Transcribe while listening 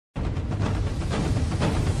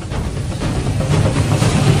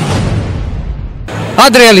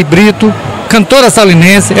Adrielle Brito, cantora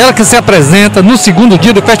salinense, ela que se apresenta no segundo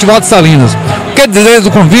dia do Festival de Salinas. O que dizer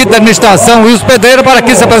do convite da administração Wilson Pedreira para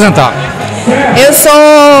aqui se apresentar? Eu sou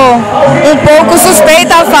um pouco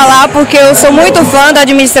suspeita a falar, porque eu sou muito fã da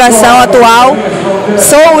administração atual.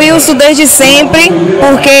 Sou o Wilson desde sempre,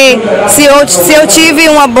 porque se eu tive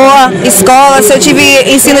uma boa escola, se eu tive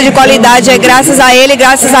ensino de qualidade, é graças a ele,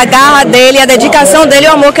 graças à garra dele, a dedicação dele e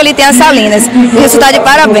o amor que ele tem a Salinas. O Wilson está de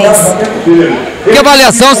parabéns. Que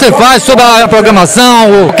avaliação você faz sobre a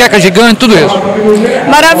programação, o Queca Gigante, tudo isso?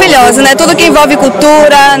 Maravilhoso, né? Tudo que envolve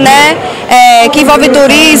cultura, né? Que envolve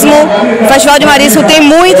turismo. O Festival de Marisco tem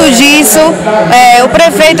muito disso. O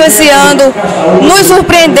prefeito esse ano nos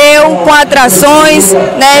surpreendeu com atrações,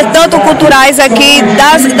 né? Tanto culturais aqui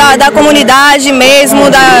da comunidade mesmo,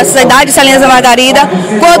 da cidade de Salinas da Margarida,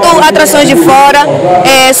 quanto atrações de fora.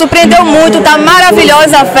 Surpreendeu muito, está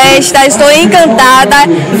maravilhosa a festa, estou encantada.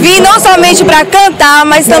 Vim não somente para cantar,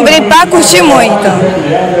 mas também para curtir muito.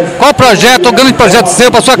 Qual projeto, o grande projeto seu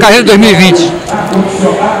para a sua carreira de 2020?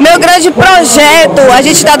 Meu grande projeto, a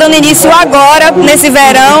gente está dando início agora, nesse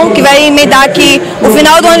verão, que vai emendar aqui o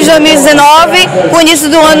final do ano de 2019, o início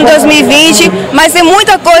do ano de 2020, mas tem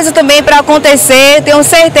muita coisa também para acontecer, tenho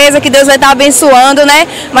certeza que Deus vai estar abençoando, né?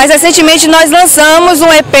 Mas recentemente nós lançamos o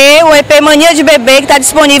EP Mania de Bebê, que está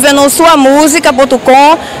disponível no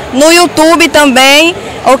suamusica.com, no YouTube também,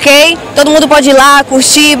 ok? Todo mundo pode ir lá,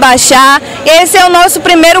 curtir, baixar. Esse é o nosso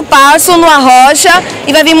primeiro passo no Arrocha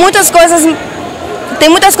e vai vir muitas coisas, tem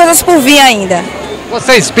muitas coisas por vir ainda.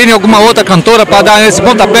 Você inspira em alguma outra cantora para dar esse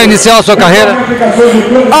pontapé inicial à sua carreira?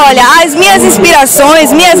 Olha, as minhas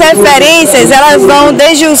inspirações, minhas referências, elas vão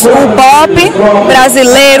desde o pop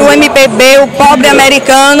brasileiro, o MPB, o pop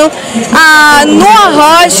americano. No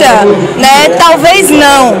Arrocha, né, talvez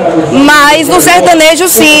não, mas no sertanejo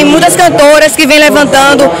sim, muitas cantoras que vêm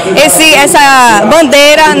levantando essa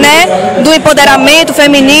bandeira, né, do empoderamento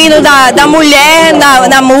feminino, da mulher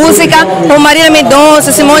na música, como Marília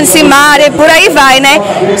Mendonça, Simone Simaria, por aí vai, né?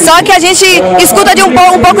 Só que a gente escuta de um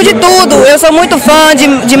pouco de tudo. Eu sou muito fã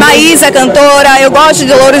de Maísa, cantora, eu gosto de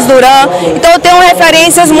Dolores Duran, então eu tenho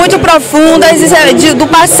referências muito profundas do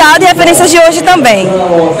passado e referências de hoje também.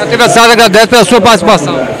 A Entrevista agradece pela sua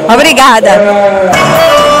participação. Obrigada.